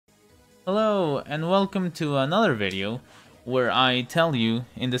Hello and welcome to another video where I tell you,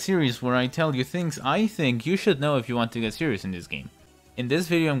 in the series where I tell you things I think you should know if you want to get serious in this game. In this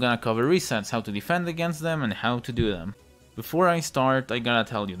video I'm gonna cover resets, how to defend against them and how to do them. Before I start, I gotta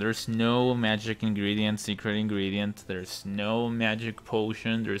tell you, there's no magic ingredient, secret ingredient, there's no magic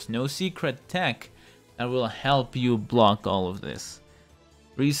potion, there's no secret tech that will help you block all of this.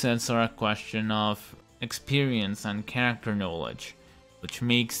 Resets are a question of experience and character knowledge, which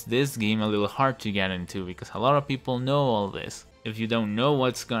makes this game a little hard to get into because a lot of people know all this. If you don't know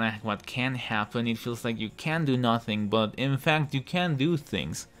what can happen, it feels like you can do nothing, but in fact you can do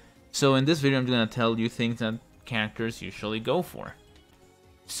things. So in this video I'm gonna tell you things that characters usually go for.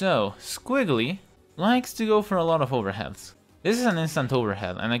 So, Squigly likes to go for a lot of overheads. This is an instant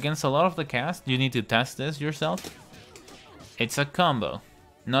overhead, and against a lot of the cast, you need to test this yourself. It's a combo.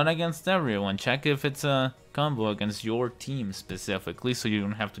 Not against everyone. Check if it's a combo against your team specifically, so you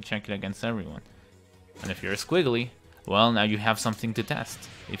don't have to check it against everyone. And if you're a Squigly, well, now you have something to test,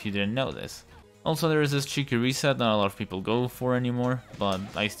 if you didn't know this. Also, there is this cheeky reset that a lot of people go for anymore, but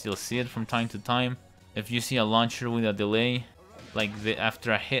I still see it from time to time. If you see a launcher with a delay, like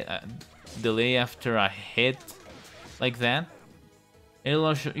after a hit, delay after a hit, like that,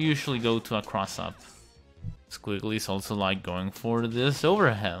 it'll usually go to a cross-up. Squiggly's also like going for this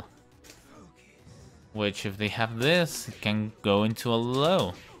overhead, which if they have this, it can go into a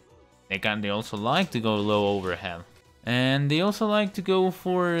low. They also like to go low overhead. And they also like to go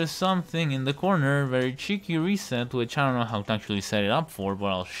for something in the corner, very cheeky reset, which I don't know how to actually set it up for, but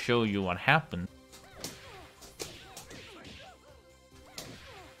I'll show you what happened.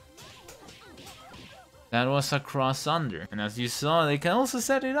 That was a cross under, and as you saw, they can also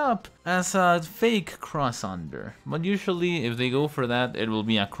set it up as a fake cross under. But usually, if they go for that, it will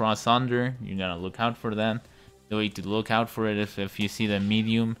be a cross under. You gotta look out for that. The way to look out for it is if you see the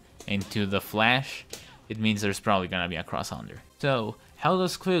medium into the flash, it means there's probably gonna be a cross under. So, how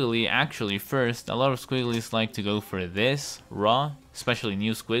does Squigly actually first? A lot of Squigglies like to go for this raw, especially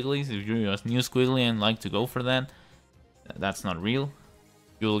new Squigglies. If you're a new Squiggly and like to go for that, that's not real.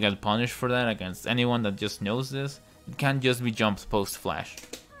 You will get punished for that against anyone that just knows this. It can't just be jumped post-flash.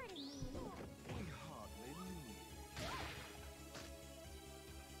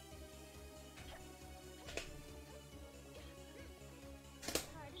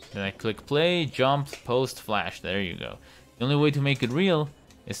 Then I click play, jump, post-flash, there you go. The only way to make it real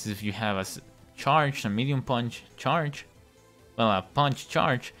is if you have a charge, a medium punch charge, well, a punch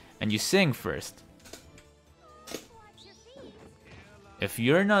charge, and you sing first. If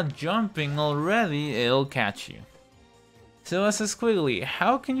you're not jumping already, it'll catch you. So as a Squigly,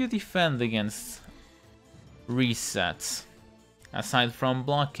 how can you defend against resets? Aside from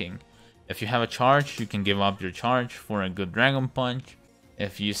blocking. If you have a charge, you can give up your charge for a good Dragon Punch.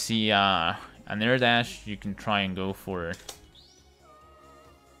 If you see an air dash, you can try and go for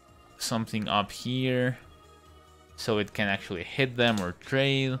something up here, so it can actually hit them or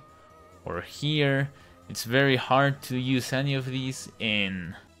trail, or here. It's very hard to use any of these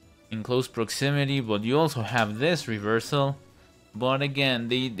in close proximity, but you also have this reversal. But again,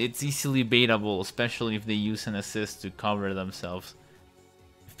 it's easily baitable, especially if they use an assist to cover themselves.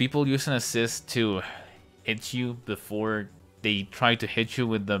 If people use an assist to hit you before they try to hit you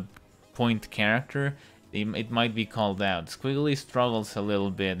with the point character, it might be called out. Squigly struggles a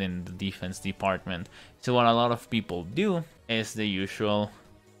little bit in the defense department. So what a lot of people do is the usual,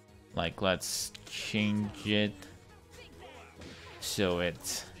 like, let's change it so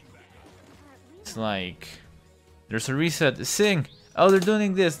it's like there's a reset, sing, oh, they're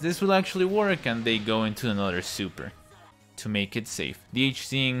doing this will actually work, and they go into another super to make it safe.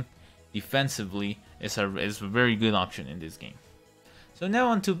 DHCing defensively is a very good option in this game. So now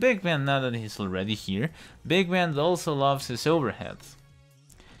on to Big Band, now that he's already here. Big Band also loves his overheads.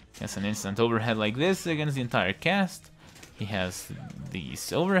 He has an instant overhead like this against the entire cast. He has these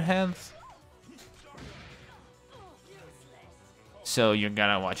overheads, so you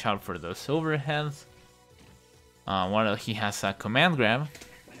gotta watch out for those overheads. He has a command grab,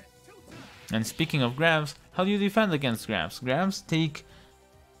 and speaking of grabs, how do you defend against grabs? Grabs take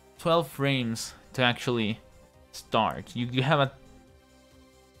 12 frames to actually start. You have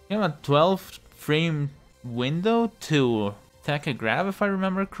a 12 frame window to attack a grab, if I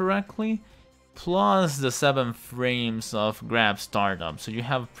remember correctly. Plus the 7 frames of grab startup, so you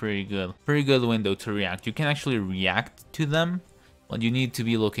have a pretty good window to react. You can actually react to them, but you need to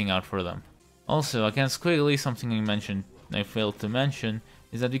be looking out for them. Also, against Squigly, something I failed to mention,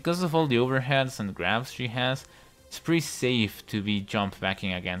 is that because of all the overheads and grabs she has, it's pretty safe to be jump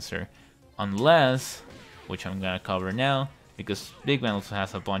backing against her. Unless, which I'm gonna cover now, because Big Man also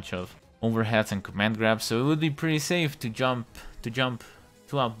has a bunch of overheads and command grabs, so it would be pretty safe to jump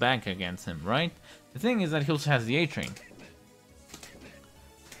to out back against him, right? The thing is that he also has the A-Train.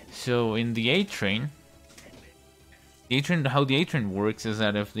 So in the A-Train, how the A-Train works is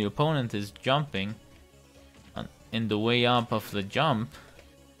that if the opponent is jumping in the way up of the jump,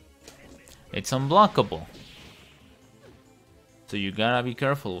 it's unblockable. So you gotta be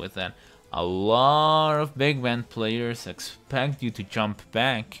careful with that. A lot of big band players expect you to jump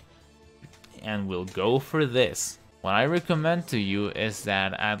back and will go for this. What I recommend to you is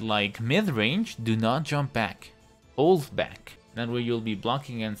that at like mid-range, do not jump back. Hold back. That way you'll be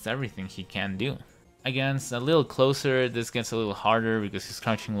blocking against everything he can do. Against a little closer, this gets a little harder because his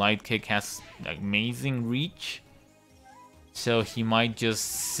crouching light kick has amazing reach. So he might just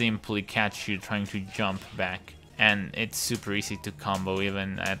simply catch you trying to jump back. And it's super easy to combo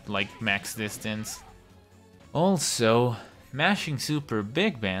even at like max distance. Also, mashing super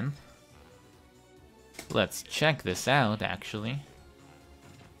big band. Let's check this out actually.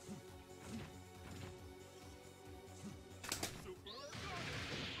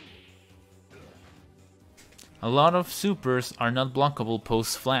 A lot of supers are not blockable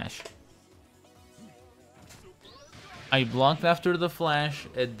post flash. I blocked after the flash,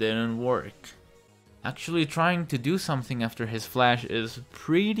 it didn't work. Actually trying to do something after his flash is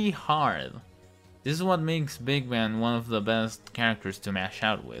pretty hard. This is what makes Big Ben one of the best characters to mash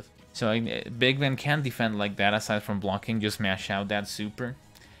out with. So Big Ben can defend like that aside from blocking, just mash out that super.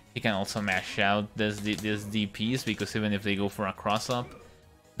 He can also mash out this DPs because even if they go for a cross up,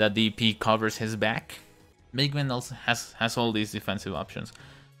 the DP covers his back. Big Ben also has all these defensive options.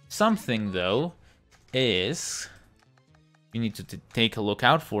 Something though is you need to take a look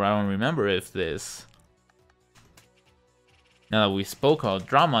out for. I don't remember if this. Now that we spoke about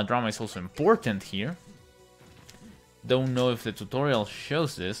drama is also important here. Don't know if the tutorial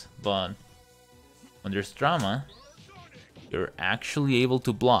shows this, but when there's drama, you're actually able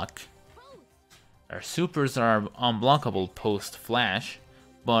to block. Our supers are unblockable post flash,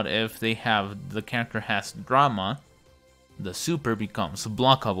 but if the character has drama, the super becomes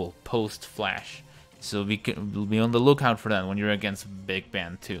blockable post flash. So we'll be on the lookout for that when you're against Big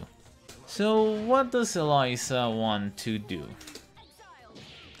Ben too. So what does Eliza want to do?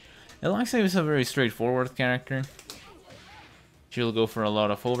 Eliza is a very straightforward character. She'll go for a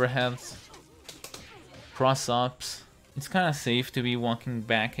lot of overheads, cross-ups. It's kind of safe to be walking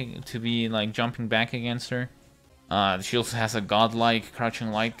back, to be like jumping back against her. She also has a godlike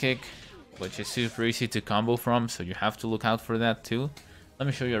crouching light kick, which is super easy to combo from, so you have to look out for that too. Let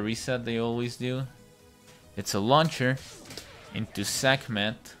me show you a reset they always do. It's a launcher into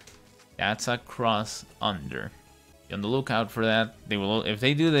segment. That's a cross under. Be on the lookout for that. They will, if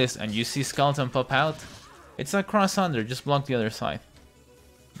they do this and you see skeleton pop out, it's a cross under. Just block the other side.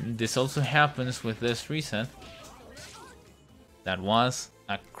 This also happens with this reset. That was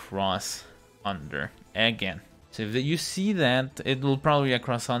a cross under again. So if you see that, it will probably be a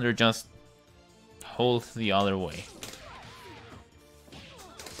cross under. Just hold the other way.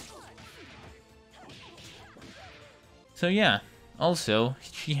 So yeah, also,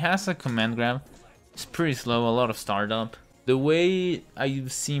 she has a command grab. It's pretty slow, a lot of startup. The way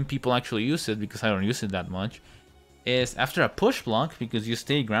I've seen people actually use it, because I don't use it that much, is after a push block, because you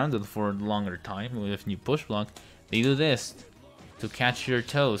stay grounded for a longer time if you push block, they do this to catch your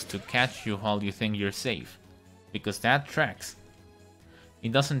toes, to catch you while you think you're safe. Because that tracks.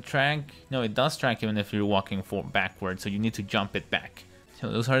 It doesn't track, no, it does track even if you're walking backwards, so you need to jump it back.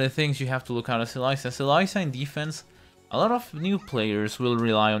 So those are the things you have to look out as Eliza. As Eliza in defense, a lot of new players will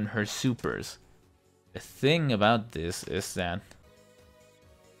rely on her supers. The thing about this is that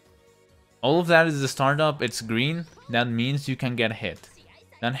all of that is the startup, it's green, that means you can get hit.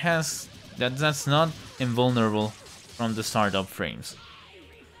 That's not invulnerable from the startup frames.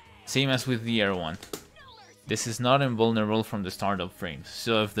 Same as with the air one. This is not invulnerable from the startup frames.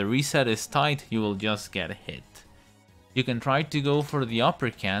 So if the reset is tight, you will just get hit. You can try to go for the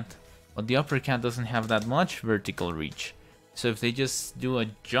uppercut, but the uppercut doesn't have that much vertical reach. So if they just do a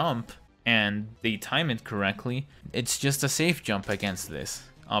jump and they time it correctly, it's just a safe jump against this,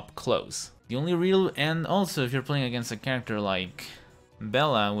 up close. The only real, and also if you're playing against a character like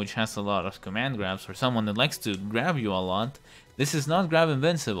Bella, which has a lot of command grabs, or someone that likes to grab you a lot, this is not grab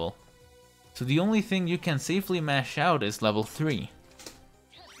invincible. So the only thing you can safely mash out is level 3.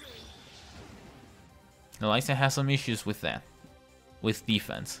 Eliza has some issues with that, with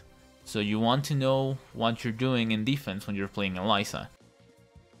defense. So you want to know what you're doing in defense when you're playing Eliza.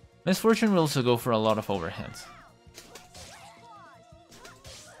 Misfortune will also go for a lot of overheads.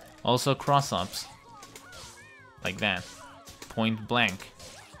 Also cross-ups. Like that. Point blank.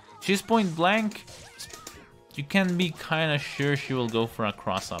 she's point blank, you can be kinda sure she will go for a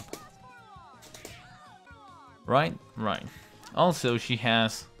cross up. Right? Right. Also, she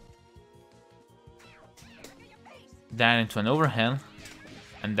has that into an overhead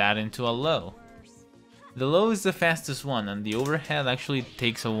and that into a low. The low is the fastest one and the overhead actually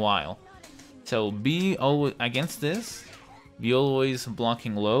takes a while. So be always against this, be always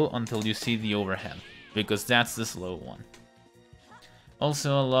blocking low until you see the overhead, because that's the slow one.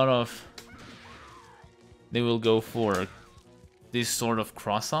 Also, a lot of they will go for these sort of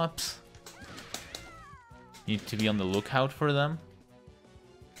cross-ups. Need to be on the lookout for them.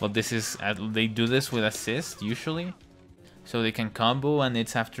 But this is, they do this with assist usually. So they can combo, and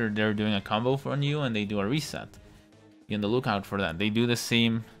it's after they're doing a combo on you and they do a reset. Be on the lookout for that. They do the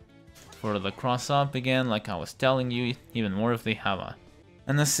same for the cross-up again, like I was telling you, even more if they have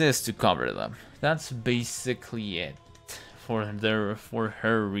an assist to cover them. That's basically it for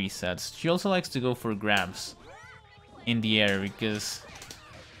her resets. She also likes to go for grabs in the air, because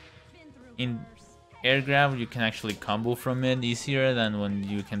in air grab you can actually combo from it easier than when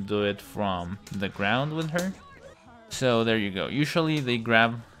you can do it from the ground with her. So there you go. Usually they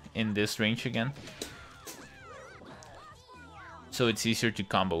grab in this range again, so it's easier to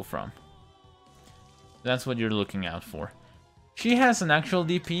combo from. That's what you're looking out for. She has an actual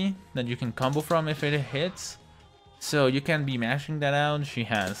DP that you can combo from if it hits, so you can be mashing that out. She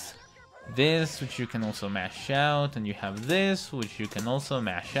has this, which you can also mash out, and you have this, which you can also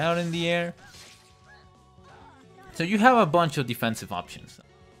mash out in the air. So you have a bunch of defensive options.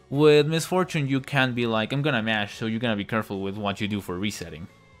 With Misfortune, you can be like, I'm gonna mash, so you're gonna be careful with what you do for resetting.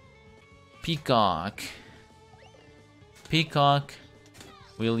 Peacock. Peacock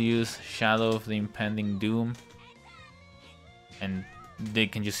will use Shadow of the Impending Doom, and they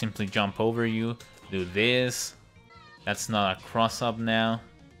can just simply jump over you, do this. That's not a cross-up now.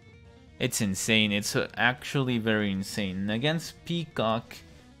 It's insane. It's actually very insane. Against Peacock,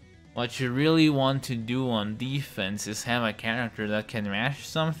 what you really want to do on defense is have a character that can mash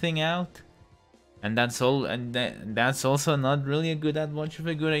something out, and that's all. And that's also not really much of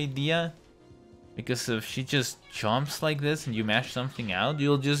a good idea, because if she just jumps like this and you mash something out,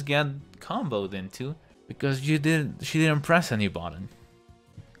 you'll just get comboed into, because she didn't press any button.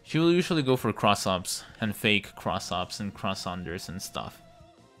 She will usually go for cross-ups and fake cross-ups and cross-unders and stuff.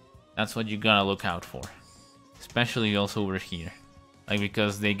 That's what you gotta look out for, especially also over here. Like,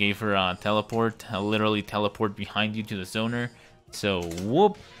 because they gave her a teleport, literally teleport behind you to the zoner. So,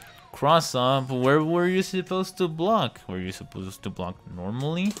 whoop, cross up. Where were you supposed to block? Were you supposed to block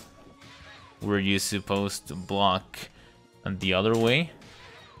normally? Were you supposed to block the other way?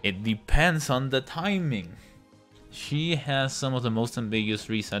 It depends on the timing. She has some of the most ambiguous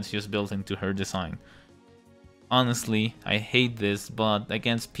resets just built into her design. Honestly, I hate this, but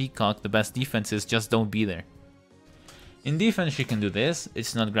against Peacock, the best defense is just don't be there. In defense, she can do this.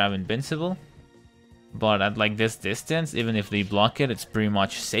 It's not grab invincible, but at like this distance, even if they block it, it's pretty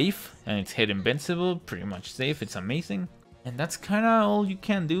much safe, and it's hit invincible, pretty much safe. It's amazing, and that's kind of all you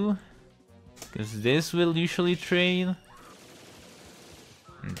can do, because this will usually trade.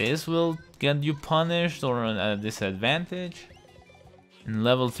 This will get you punished or at a disadvantage. And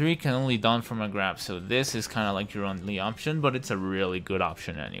level 3 can only down from a grab, so this is kind of like your only option, but it's a really good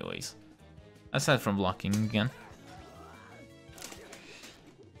option anyways. Aside from blocking again.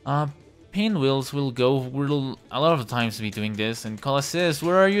 Painwheels will a lot of the times be doing this, and call assist.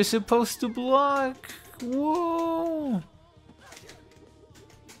 Where are you supposed to block? Whoa!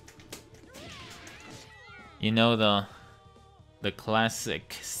 You know the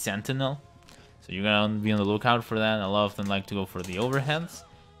classic Sentinel. So you're gonna be on the lookout for that. A lot of them like to go for the overheads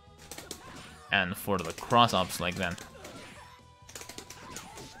and for the cross-ups like that.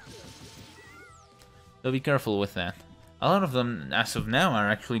 So be careful with that. A lot of them, as of now, are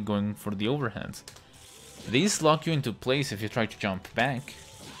actually going for the overheads. These lock you into place if you try to jump back.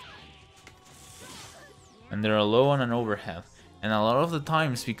 And they're low on an overhead. And a lot of the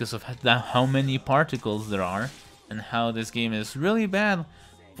times, because of how many particles there are, and how this game is really bad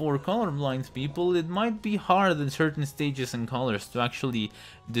for colorblind people, it might be hard in certain stages and colors to actually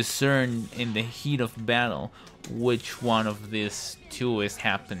discern in the heat of battle which one of these two is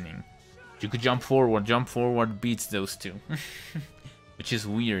happening. You could jump forward beats those two. Which is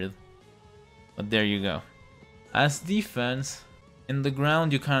weird. But there you go. As defense, in the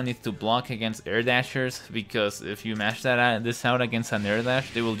ground you kind of need to block against air dashers, because if you mash this out against an air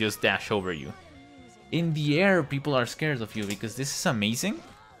dash, they will just dash over you. In the air, people are scared of you because this is amazing.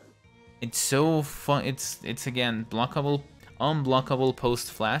 It's so fun. It's again blockable, unblockable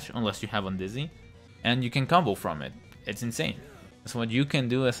post flash unless you have on dizzy, and you can combo from it. It's insane. That's what you can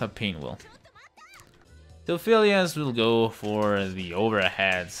do as a Painwheel. So Filias will go for the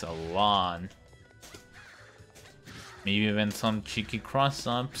overheads a lot. Maybe even some cheeky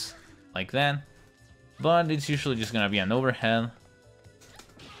cross-ups like that. But it's usually just gonna be an overhead.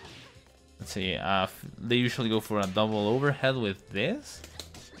 Let's see, they usually go for a double overhead with this.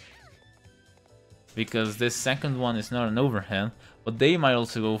 Because this second one is not an overhead. But they might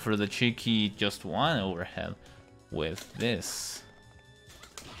also go for the cheeky just one overhead with this.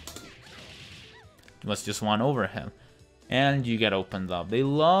 It was just one overhead. And you get opened up. They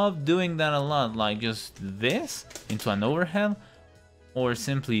love doing that a lot. Like just this into an overhead. Or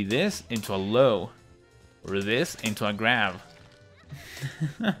simply this into a low. Or this into a grab.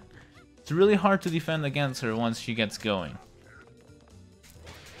 It's really hard to defend against her once she gets going.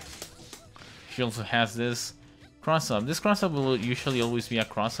 She also has this cross-up. This cross-up will usually always be a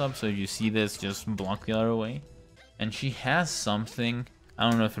cross-up, so if you see this, just block the other way. And she has something. I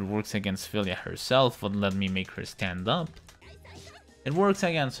don't know if it works against Filia herself, but let me make her stand up. It works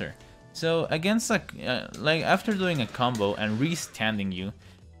against her. So against a like after doing a combo and re-standing you,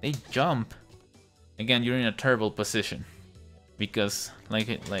 they jump. Again, you're in a terrible position because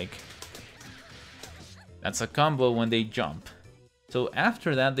that's a combo when they jump. So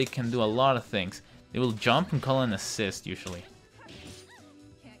after that, they can do a lot of things. They will jump and call an assist usually,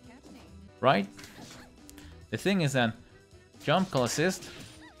 right? The thing is that jump, call assist,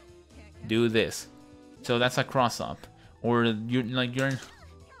 do this. So that's a cross up, or you're in,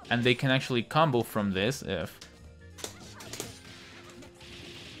 and they can actually combo from this if,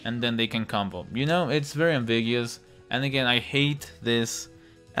 and then they can combo. You know, it's very ambiguous. And again, I hate this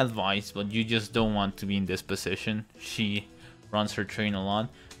advice, but you just don't want to be in this position. She runs her train a lot.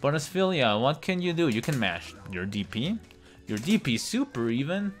 But as Filia, what can you do? You can mash your DP super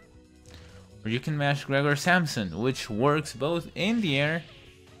even, or you can mash Gregor Samson, which works both in the air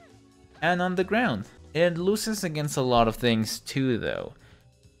and on the ground. It loses against a lot of things too though,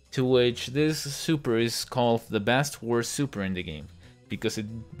 to which this super is called the best worst super in the game, because it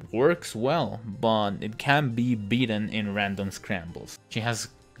works well, but it can be beaten in random scrambles. She has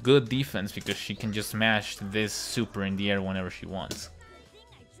good defense because she can just mash this super in the air whenever she wants.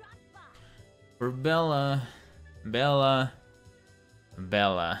 For Bella, in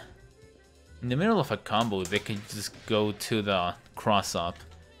the middle of a combo, they can just go to the cross-up,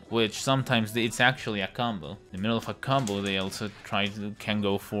 which sometimes it's actually a combo. In the middle of a combo, they also can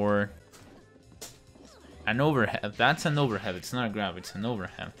go for an overhead. That's an overhead, it's not a grab, it's an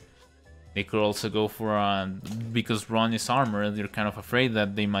overhead. They could also go for because Ron is armor, they're kind of afraid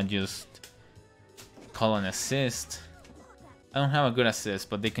that they might just call an assist. I don't have a good assist,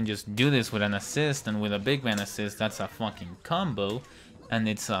 but they can just do this with an assist, and with a big man assist, that's a fucking combo, and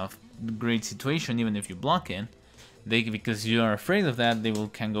it's a great situation even if you block it. Because you are afraid of that, they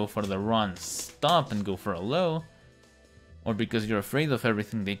can go for the run stop and go for a low, or because you're afraid of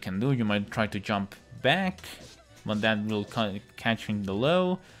everything they can do, you might try to jump back, but that will catch in the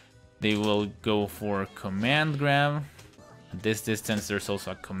low. They will go for command grab. At this distance, there's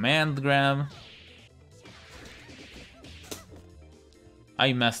also a command grab.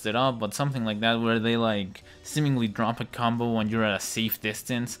 I messed it up, but something like that where they like seemingly drop a combo when you're at a safe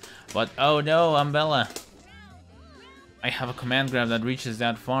distance. But oh no, I'm Bella. I have a command grab that reaches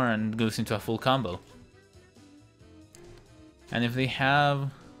that far and goes into a full combo. And if they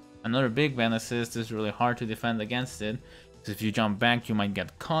have another big man assist, it's really hard to defend against it. Because if you jump back, you might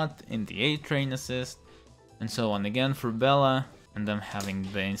get caught in the A-train assist. And so on again for Bella. And them having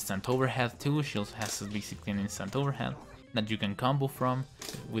the instant overhead too. She also has basically an instant overhead that you can combo from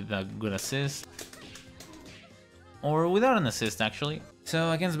with a good assist. Or without an assist actually.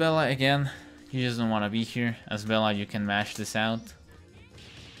 So against Bella again, you just don't want to be here. As Bella, you can mash this out.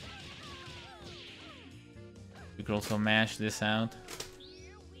 You could also mash this out.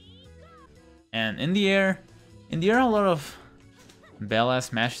 And in the air a lot of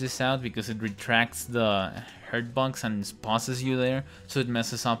Bellas mash this out because it retracts the hurt box and pauses you there. So it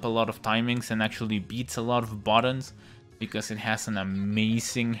messes up a lot of timings and actually beats a lot of buttons because it has an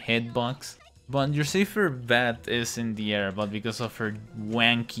amazing hitbox. But your safer bet is in the air, but because of her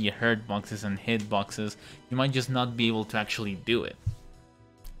wanky hurt boxes and hitboxes, you might just not be able to actually do it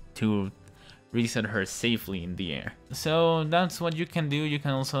to reset her safely in the air. So that's what you can do. You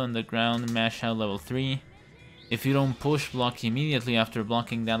can also on the ground mash out level 3. If you don't push block immediately after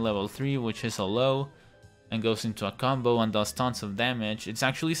blocking that level 3, which is a low, and goes into a combo and does tons of damage, it's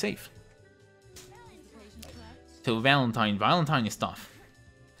actually safe. So Valentine is tough.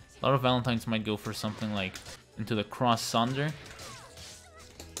 A lot of Valentines might go for something like into the cross sunder.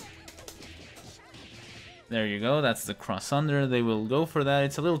 There you go, that's the cross under. They will go for that.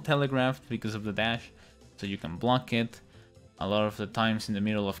 It's a little telegraphed because of the dash, so you can block it. A lot of the times in the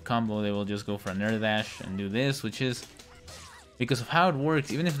middle of combo, they will just go for an air dash and do this, which is because of how it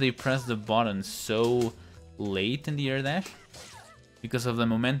works. Even if they press the button so late in the air dash, because the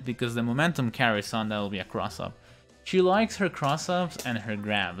momentum carries on, that will be a cross up. She likes her cross ups and her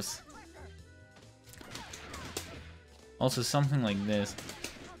grabs. Also, something like this.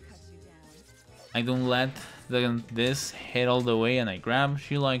 I don't let this hit all the way and I grab.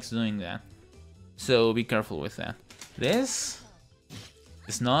 She likes doing that. So be careful with that. This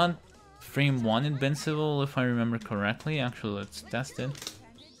is not frame 1 invincible if I remember correctly. Actually, let's test it.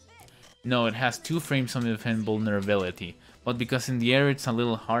 No, it has 2 frames of invulnerability. But because in the air it's a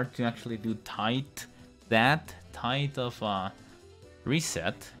little hard to actually do tight of a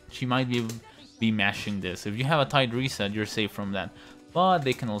reset, she might be mashing this. If you have a tight reset, you're safe from that. But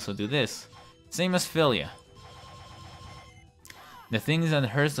they can also do this. Same as Filia. The thing is that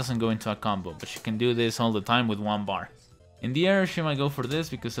hers doesn't go into a combo, but she can do this all the time with 1 bar. In the air, she might go for this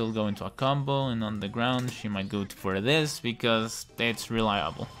because it'll go into a combo, and on the ground, she might go for this because it's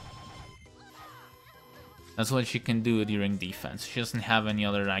reliable. That's what she can do during defense. She doesn't have any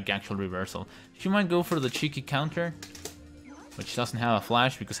other like actual reversal. She might go for the cheeky counter, which doesn't have a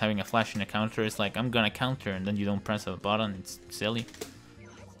flash, because having a flash in a counter is like, I'm gonna counter, and then you don't press a button. It's silly.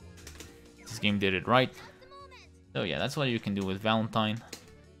 This game did it right. So yeah, that's what you can do with Valentine.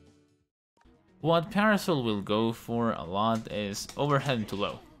 What Parasoul will go for a lot is overhead into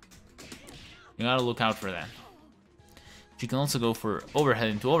low. You gotta look out for that. She can also go for overhead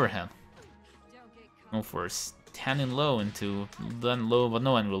into overhead. Go for standing low into then low, but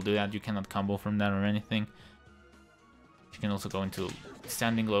no one will do that. You cannot combo from that or anything. She can also go into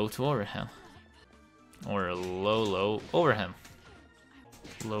standing low to overhead. Or low overhead.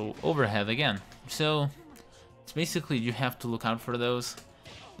 Low overhead again. So it's basically you have to look out for those.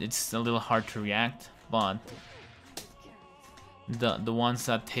 It's a little hard to react, but the ones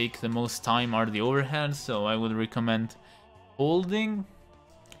that take the most time are the overhead, so I would recommend holding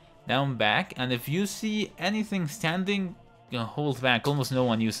down back, and if you see anything standing, hold back. Almost no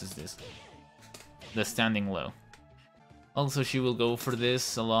one uses this, the standing low. Also, she will go for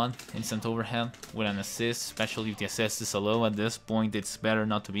this a lot, instant overhead with an assist, especially if the assist is a low. At this point, it's better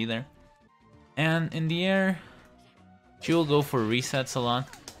not to be there. And in the air, she will go for resets a lot.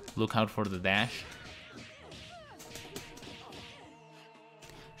 Look out for the dash.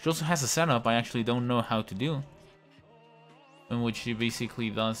 She also has a setup I actually don't know how to do, in which she basically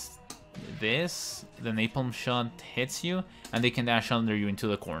does this, the napalm shot hits you, and they can dash under you into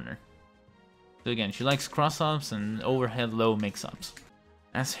the corner. So again, she likes cross-ups and overhead low mix-ups.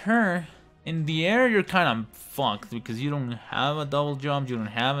 As her, in the air you're kind of fucked, because you don't have a double jump, you don't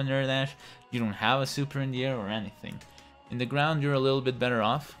have an air dash, you don't have a super in the air or anything. In the ground you're a little bit better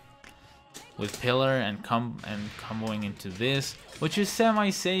off, with pillar and comboing into this, which is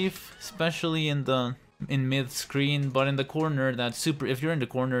semi-safe, especially in mid-screen, but in the corner, if you're in the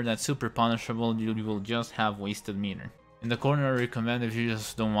corner, that's super punishable. You will just have wasted meter. In the corner, I recommend, if you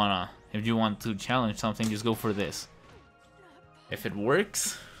just don't wanna, if you want to challenge something, just go for this. If it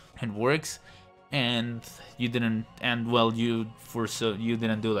works, it works, and you didn't, and well, you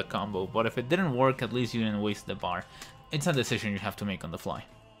didn't do the combo. But if it didn't work, at least you didn't waste the bar. It's a decision you have to make on the fly.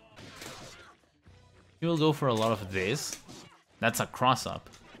 You will go for a lot of this. That's a cross-up.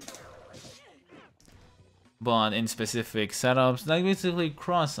 But in specific setups, like basically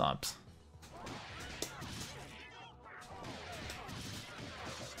cross-ups.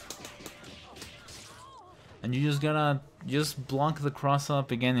 And you just gotta block the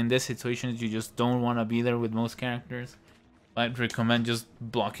cross-up. Again, in this situation, you just don't want to be there with most characters. I'd recommend just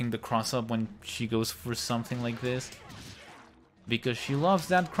blocking the cross-up when she goes for something like this, because she loves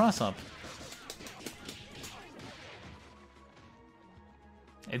that cross-up.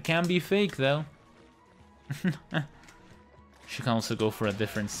 It can be fake though. She can also go for a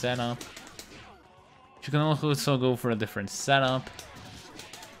different setup. She can also go for a different setup.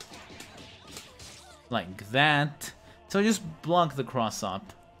 Like that. So just block the cross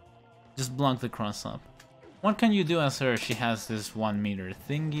up. Just block the cross up. What can you do as her? She has this 1 meter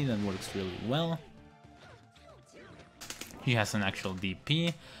thingy that works really well. She has an actual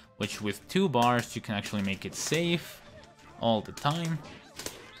DP, which with 2 bars you can actually make it safe all the time.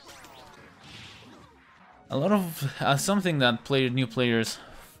 A lot of something that new players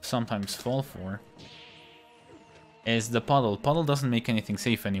sometimes fall for is the puddle. Puddle doesn't make anything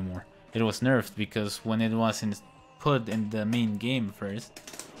safe anymore. It was nerfed because when it was put in the main game first,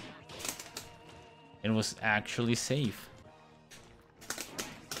 it was actually safe.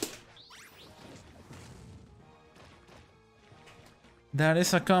 That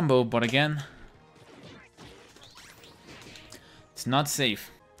is a combo, but again, it's not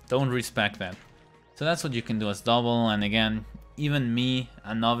safe. Don't respect that. So that's what you can do as double, and again, even me,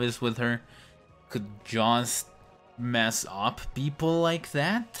 a novice with her, could just mess up people like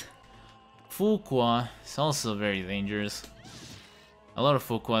that. Fukua is also very dangerous. A lot of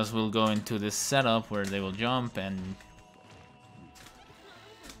Fukuas will go into this setup where they will jump and...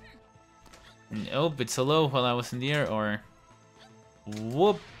 Oh, it's a low while I was in the air, or...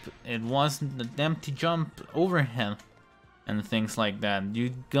 Whoop! It wasn't an empty jump overhead. And things like that.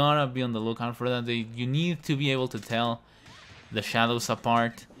 You gotta be on the lookout for that. You need to be able to tell the shadows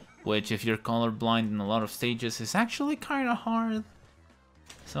apart, which if you're colorblind in a lot of stages is actually kinda hard.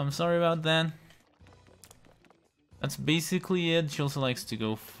 So I'm sorry about that. That's basically it. She also likes to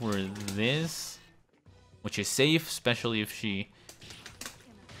go for this, which is safe, especially if she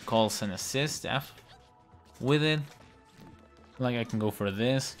calls an assist with it. Like I can go for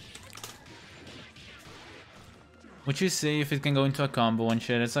this, which is safe. It can go into a combo and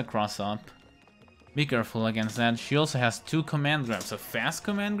shit. It's a cross up. Be careful against that. She also has 2 command grabs. A fast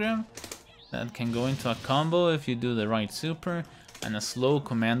command grab that can go into a combo if you do the right super, and a slow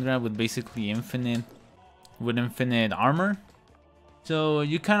command grab with basically infinite armor. So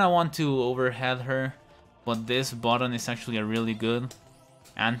you kind of want to overhead her, but this button is actually a really good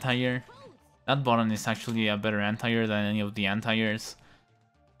anti-air. That button is actually a better anti-air than any of the anti-airs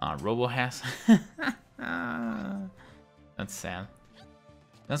Robo has. That's sad.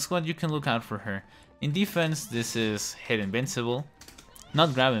 That's what you can look out for her. In defense, this is hit invincible.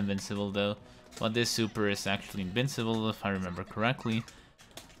 Not grab invincible though, but this super is actually invincible if I remember correctly.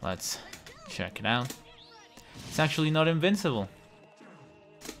 Let's check it out. It's actually not invincible.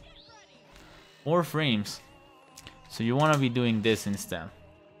 4 frames. So you want to be doing this instead.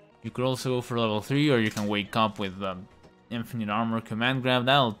 You could also go for level 3, or you can wake up with infinite armor command grab.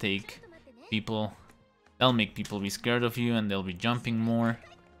 That'll make people be scared of you and they'll be jumping more.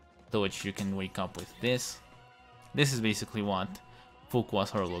 To which you can wake up with this. This is basically what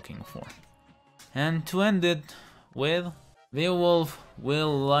Fukuas are looking for. And to end it with, Beowulf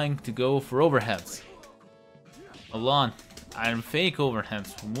will like to go for overheads. A lot. And fake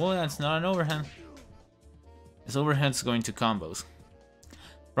overheads. Well, that's not an overhead. This overhead's going to combos.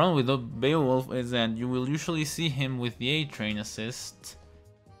 Problem with the Beowulf is that you will usually see him with the A-Train assist,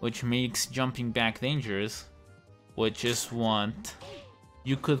 which makes jumping back dangerous, which is what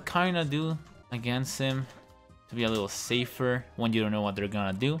you could kinda do against him to be a little safer when you don't know what they're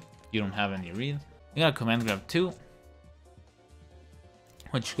gonna do. You don't have any read. You got command grab 2,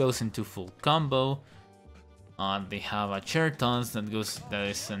 which goes into full combo. They have a chair tons that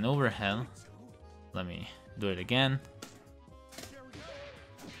is an overhead. Let me do it again.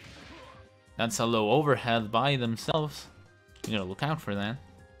 That's a low overhead by themselves. You gotta look out for that.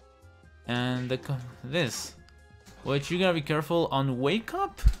 And this, which you gotta be careful on wake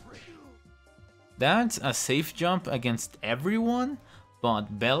up. That's a safe jump against everyone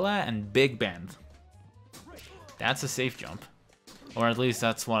but Bella and Big Band. That's a safe jump. Or at least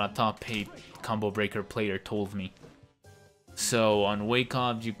that's what a top 8 combo breaker player told me. So on wake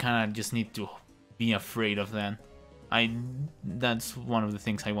up, you kind of just need to be afraid of that. That's one of the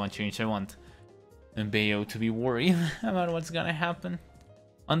things I want changed. I want Bayo to be worried about what's gonna happen.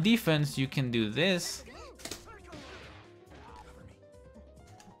 On defense, you can do this,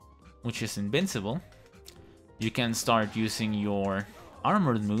 which is invincible. You can start using your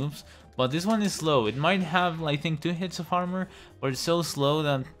armored moves, but this one is slow. It might have, I think, 2 hits of armor, but it's so slow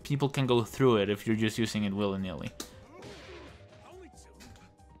that people can go through it if you're just using it willy-nilly.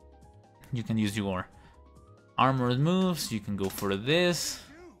 You can use your armored moves. You can go for this.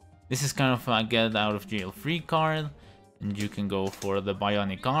 This is kind of a get out of jail free card. And you can go for the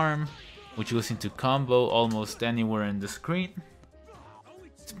bionic arm, which goes into combo almost anywhere in the screen.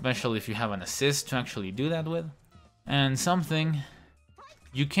 Especially if you have an assist to actually do that with. And something,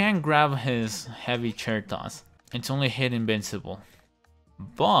 you can grab his heavy chair toss. It's only hit invincible.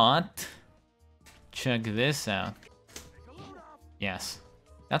 But check this out. Yes,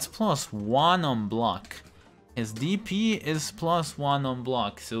 that's +1 on block. His DP is +1 on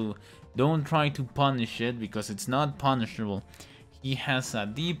block, so don't try to punish it because it's not punishable. He has a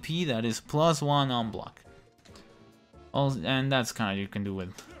DP that is +1 on block. And that's kind of you can do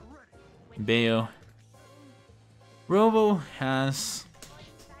with Bayo. Robo has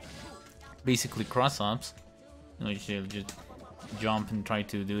basically cross-ups, which he'll just jump and try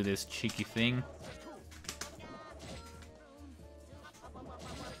to do this cheeky thing.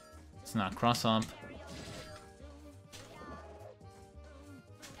 It's not cross-up.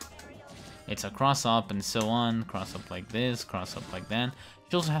 It's a cross up and so on, cross up like this, cross up like that.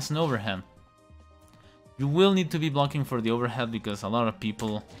 She also has an overhead. You will need to be blocking for the overhead because a lot of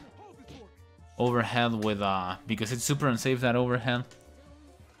people overhead with because it's super unsafe, that overhead.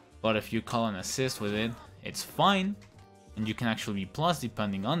 But if you call an assist with it, it's fine, and you can actually be plus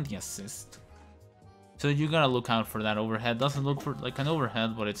depending on the assist. So you gotta look out for that overhead. Doesn't look for like an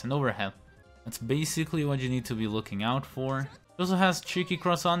overhead, but it's an overhead. That's basically what you need to be looking out for. It also has cheeky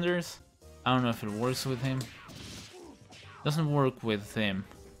cross unders. I don't know if it works with him. Doesn't work with him.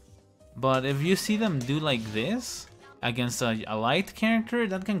 But if you see them do like this against a light character,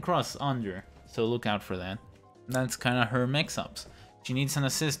 that can cross under. So look out for that. That's kind of her mix-ups. She needs an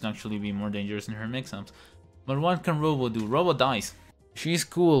assist to actually be more dangerous in her mix-ups. But what can Robo do? Robo dies. She's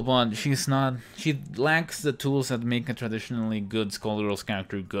cool, but she's not. She lacks the tools that make a traditionally good Skullgirls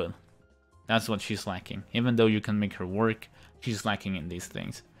character good. That's what she's lacking. Even though you can make her work, she's lacking in these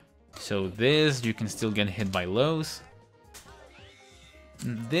things. So this, you can still get hit by lows.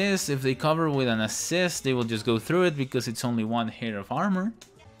 This, if they cover with an assist, they will just go through it because it's only one hit of armor.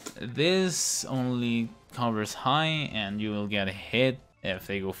 This only covers high and you will get hit if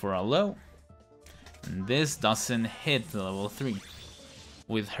they go for a low. And this doesn't hit the level 3.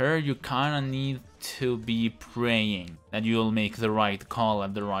 With her, you kinda need to be praying that you'll make the right call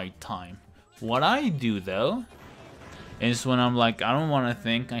at the right time. What I do though, is when I'm like, I don't want to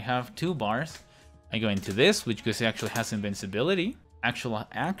think, I have 2 bars. I go into this, which because it actually has invincibility.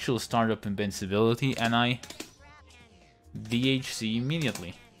 Actual startup invincibility, and I DHC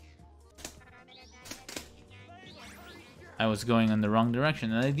immediately. I was going in the wrong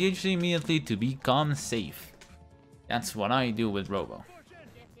direction, and I DHC immediately to become safe. That's what I do with Robo.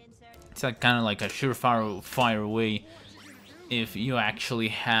 It's like, kind of like a surefire way if you actually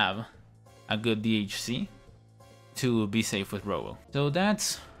have a good DHC to be safe with Robo. So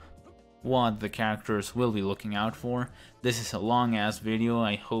that's what the characters will be looking out for. This is a long ass video.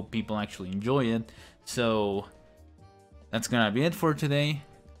 I hope people actually enjoy it. So that's gonna be it for today.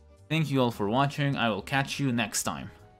 Thank you all for watching. I will catch you next time.